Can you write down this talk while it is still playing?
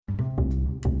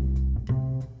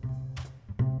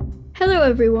Hello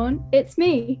everyone, it's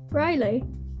me, Riley.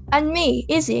 And me,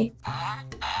 Izzy.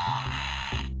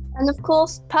 And of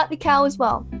course, Pat the cow as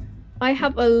well. I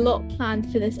have a lot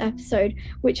planned for this episode,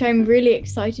 which I'm really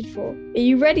excited for. Are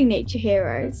you ready, nature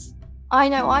heroes? I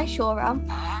know I sure am.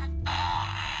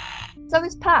 So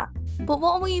is Pat. But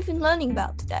what are we even learning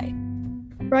about today?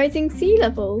 Rising sea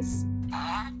levels.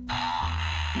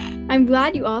 I'm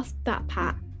glad you asked that,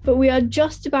 Pat, but we are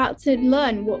just about to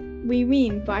learn what we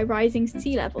mean by rising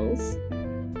sea levels.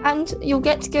 And you'll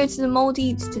get to go to the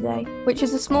Maldives today, which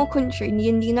is a small country in the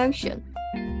Indian Ocean.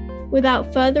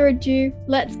 Without further ado,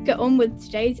 let's get on with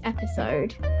today's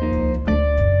episode.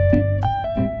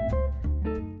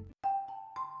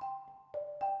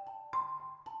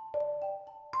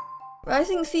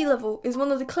 Rising sea level is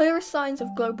one of the clearest signs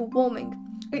of global warming.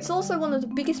 It's also one of the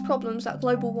biggest problems that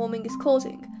global warming is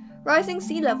causing. Rising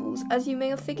sea levels, as you may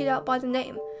have figured out by the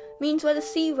name, means where the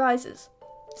sea rises.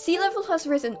 Sea level has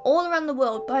risen all around the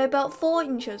world by about 4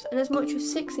 inches and as much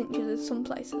as 6 inches in some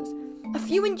places. A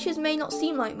few inches may not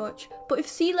seem like much, but if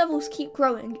sea levels keep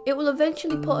growing, it will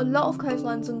eventually put a lot of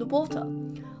coastlines underwater.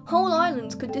 Whole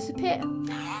islands could disappear.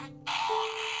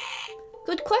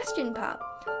 Good question, Pat.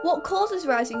 What causes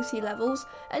rising sea levels,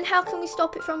 and how can we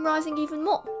stop it from rising even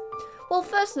more? Well,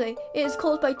 firstly, it is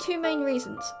caused by 2 main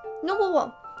reasons. Number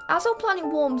 1, as our planet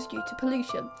warms due to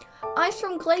pollution, ice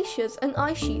from glaciers and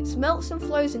ice sheets melts and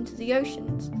flows into the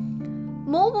oceans.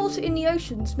 More water in the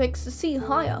oceans makes the sea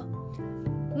higher.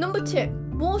 Number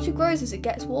 2, water grows as it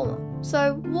gets warmer,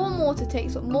 so warm water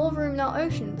takes up more room in our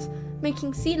oceans,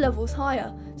 making sea levels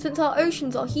higher, since our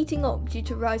oceans are heating up due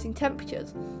to rising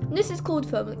temperatures. And this is called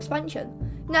thermal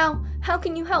expansion. Now, how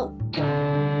can you help?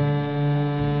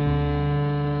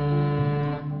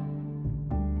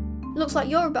 Looks like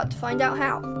you're about to find out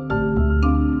how.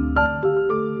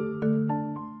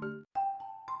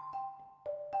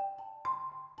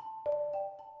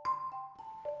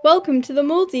 Welcome to the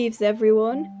Maldives,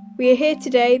 everyone. We are here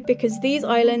today because these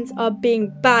islands are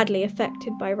being badly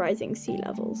affected by rising sea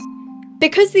levels.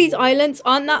 Because these islands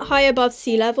aren't that high above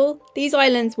sea level, these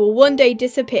islands will one day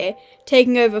disappear,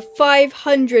 taking over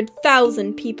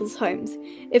 500,000 people's homes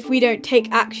if we don't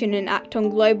take action and act on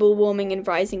global warming and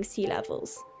rising sea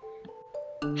levels.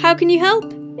 How can you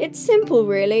help? It's simple,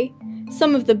 really.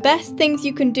 Some of the best things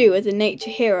you can do as a nature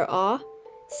hero are: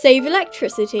 save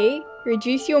electricity,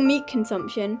 reduce your meat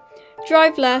consumption,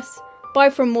 drive less, buy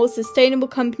from more sustainable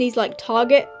companies like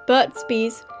Target, Burt's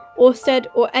Bees, Orsted,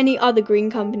 or any other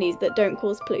green companies that don't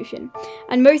cause pollution.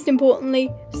 And most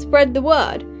importantly, spread the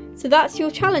word. So that's your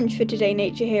challenge for today,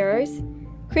 nature heroes.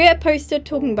 Create a poster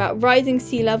talking about rising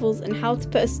sea levels and how to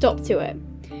put a stop to it.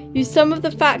 Use some of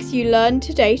the facts you learned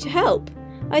today to help.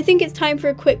 I think it's time for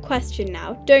a quick question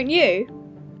now, don't you?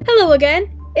 Hello again,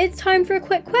 it's time for a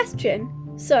quick question.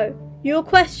 So, your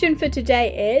question for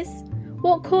today is,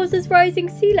 what causes rising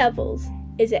sea levels?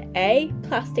 Is it A,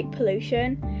 plastic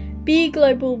pollution, B,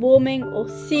 global warming, or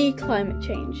C, climate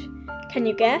change? Can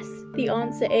you guess? The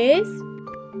answer is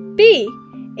B.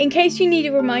 In case you need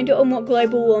a reminder on what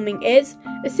global warming is,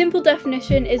 a simple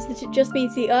definition is that it just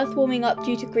means the Earth warming up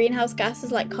due to greenhouse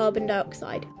gases like carbon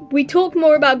dioxide. We talk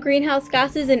more about greenhouse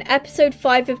gases in episode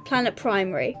 5 of Planet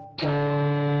Primary.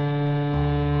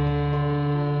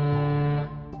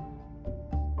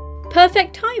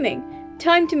 Perfect timing!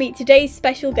 Time to meet today's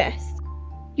special guest.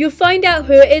 You'll find out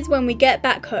who it is when we get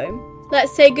back home.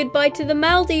 Let's say goodbye to the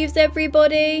Maldives,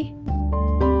 everybody!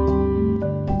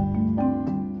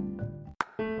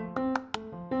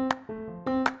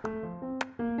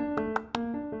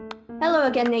 Hello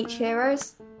again, nature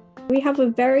heroes. We have a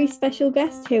very special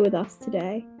guest here with us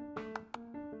today.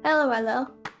 Hello,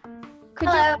 Ella. Could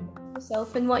you tell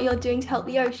yourself and what you're doing to help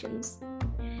the oceans?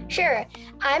 Sure.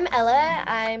 I'm Ella.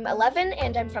 I'm 11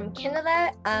 and I'm from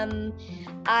Canada.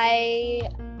 I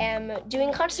am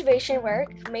doing conservation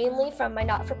work, mainly from my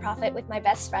not-for-profit with my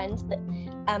best friend.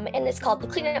 And it's called the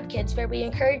Cleanup Kids, where we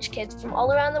encourage kids from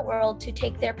all around the world to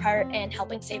take their part in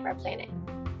helping save our planet.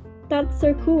 That's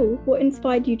so cool. What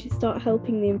inspired you to start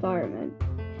helping the environment?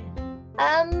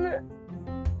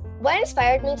 What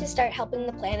inspired me to start helping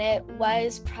the planet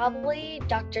was probably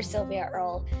Dr. Sylvia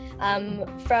Earle.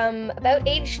 From about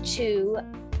age 2,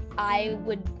 I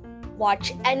would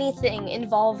watch anything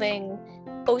involving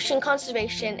ocean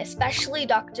conservation, especially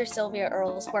Dr. Sylvia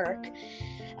Earle's work.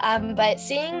 But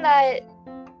seeing that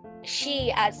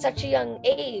she, at such a young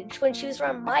age, when she was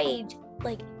around my age,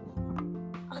 like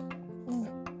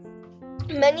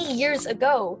many years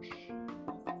ago,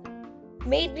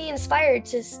 made me inspired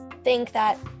to think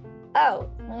that, oh,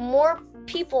 more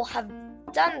people have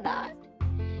done that.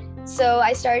 So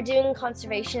I started doing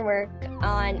conservation work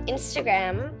on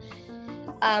Instagram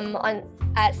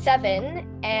at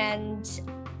 7, and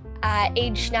at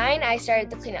age 9, I started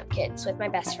the cleanup kits with my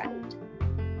best friend.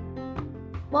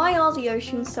 Why are the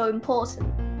oceans so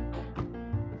important?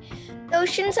 The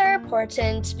oceans are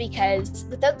important because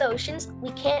without the oceans,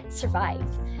 we can't survive.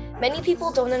 Many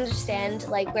people don't understand,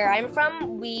 like where I'm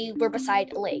from, we were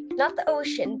beside a lake, not the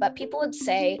ocean, but people would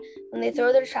say when they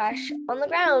throw their trash on the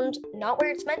ground, not where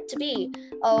it's meant to be,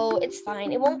 oh, it's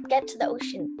fine, it won't get to the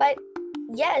ocean. But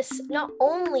yes, not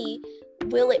only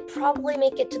will it probably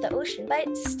make it to the ocean, but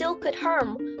it still could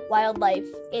harm wildlife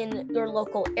in your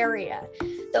local area.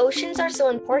 The oceans are so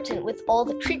important with all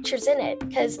the creatures in it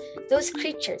because those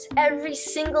creatures, every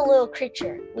single little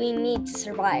creature, we need to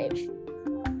survive.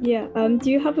 Yeah,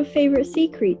 do you have a favorite sea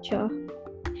creature?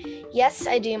 Yes,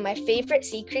 I do. My favorite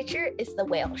sea creature is the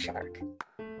whale shark.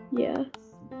 Yes.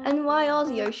 And why are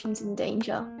the oceans in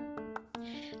danger?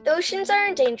 The oceans are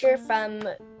in danger from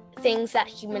things that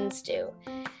humans do.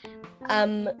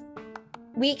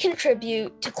 We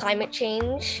contribute to climate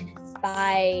change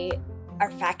by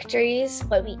our factories,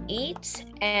 what we eat,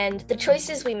 and the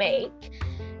choices we make.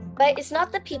 But it's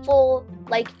not the people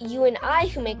like you and I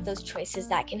who make those choices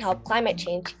that can help climate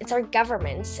change. It's our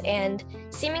governments, and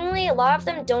seemingly a lot of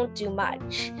them don't do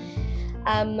much.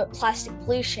 Plastic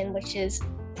pollution, which is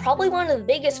probably one of the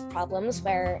biggest problems,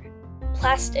 where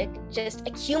plastic just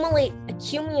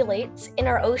accumulates in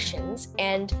our oceans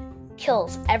and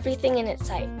kills everything in its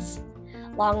sights.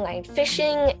 Longline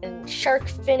fishing and shark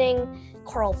finning,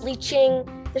 coral bleaching.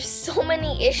 There's so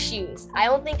many issues. I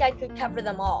don't think I could cover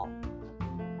them all.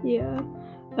 Yeah.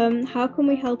 How can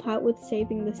we help out with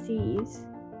saving the seas?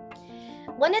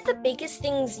 One of the biggest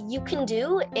things you can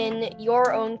do in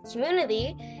your own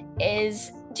community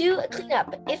is do a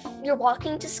cleanup. If you're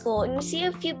walking to school and you see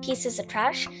a few pieces of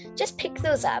trash, just pick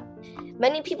those up.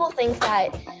 Many people think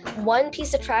that one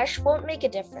piece of trash won't make a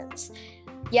difference.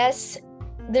 Yes,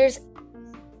 there's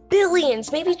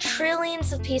billions, maybe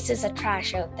trillions of pieces of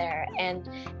trash out there, and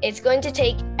it's going to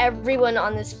take everyone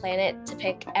on this planet to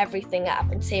pick everything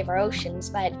up and save our oceans,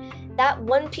 but that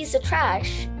one piece of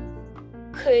trash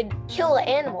could kill an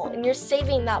animal, and you're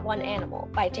saving that one animal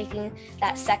by taking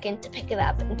that second to pick it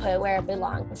up and put it where it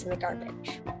belongs, in the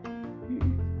garbage.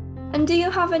 And do you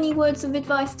have any words of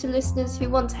advice to listeners who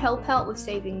want to help out with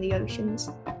saving the oceans?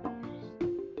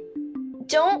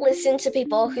 Don't listen to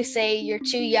people who say you're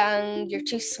too young, you're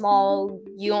too small,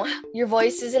 your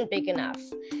voice isn't big enough.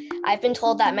 I've been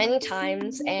told that many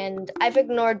times, and I've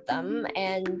ignored them,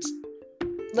 and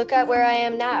look at where I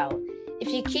am now.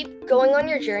 If you keep going on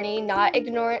your journey, not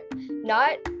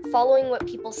following what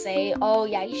people say, oh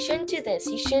yeah, you shouldn't do this,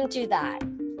 you shouldn't do that.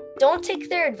 Don't take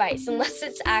their advice unless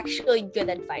it's actually good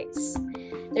advice.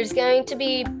 There's going to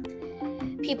be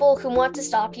people who want to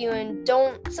stop you and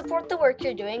don't support the work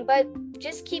you're doing, but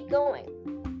just keep going.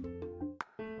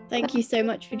 Thank you so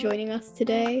much for joining us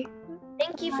today.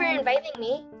 Thank you for inviting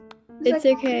me. It's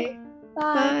okay.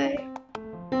 Bye.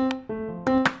 Bye.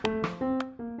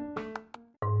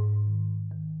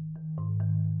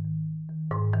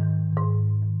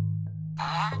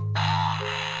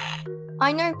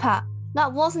 I know, Pat.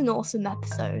 That was an awesome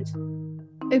episode.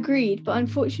 Agreed, but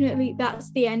unfortunately that's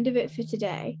the end of it for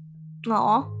today.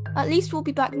 Aw, at least we'll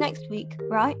be back next week,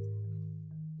 right?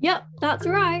 Yep, that's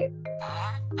right.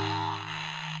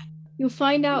 You'll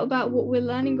find out about what we're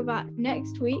learning about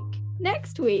next week.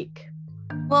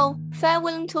 Well,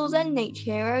 farewell until then, nature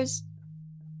heroes.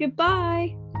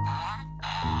 Goodbye.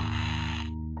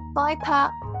 Bye,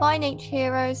 Pat. Bye, nature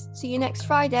heroes. See you next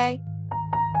Friday.